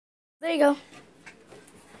There you go.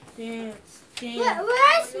 Dance. Where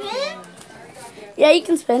I spin? Yeah, you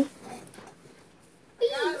can spin.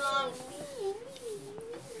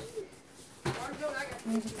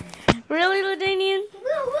 Really, Ladanian?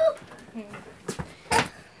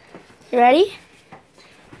 You ready?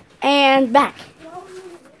 And back.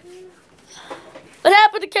 What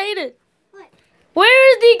happened to Caden? What?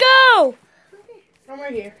 Where did he go? I'm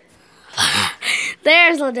right here.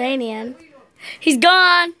 There's Ladanian. He's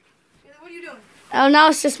gone. What are you doing? Oh, now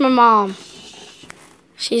it's just my mom.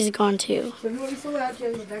 She's gone too. So if you want to be so loud,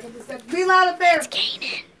 Kaden, back up the steps. Be loud up there. It's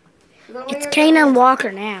Kanan. It's Kanan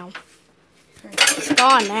Walker now. He's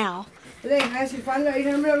gone now. Hey, can I ask you to find out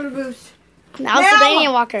 800 over the boost? Now it's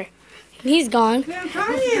Ladanian Walker. He's gone.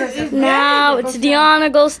 Now it's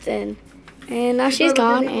Deanna Golston. And now she's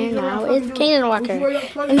gone. And now it's Kanan Walker.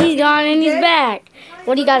 And he's gone and he's back.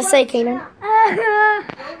 What do you got to say, Kanan?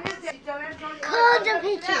 Close the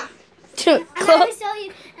picture. And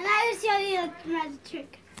I will show you a magic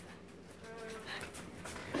trick.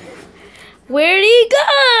 Where'd he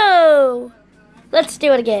go? Let's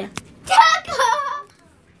do it again.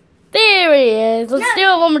 There he is. Let's do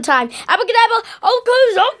it one more time. Abracadabra,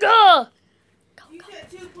 Okazoka. You said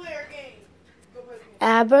 2-player game. Go play the game.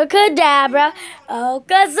 Abracadabra,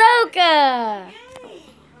 Okazoka.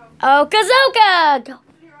 Okazoka. Go.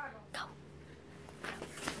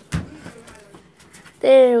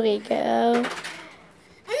 There we go.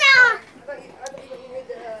 Now,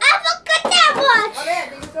 abracadabra.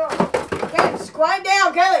 Okay, just quiet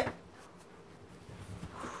down, Kelly.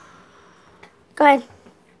 Go ahead.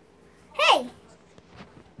 Hey.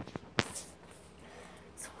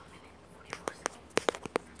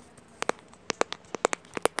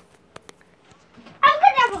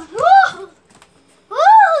 Abracadabra. Woo.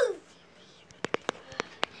 Woo.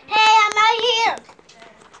 Hey, I'm out here.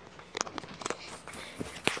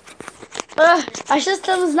 Our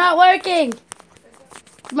system's not working.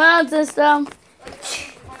 Come on, system.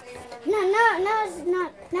 No, it's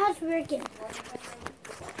not. Now it's working.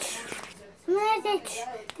 When I say it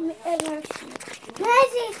works. When I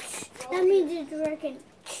say that means it's working.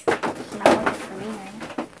 It's not working for me, right?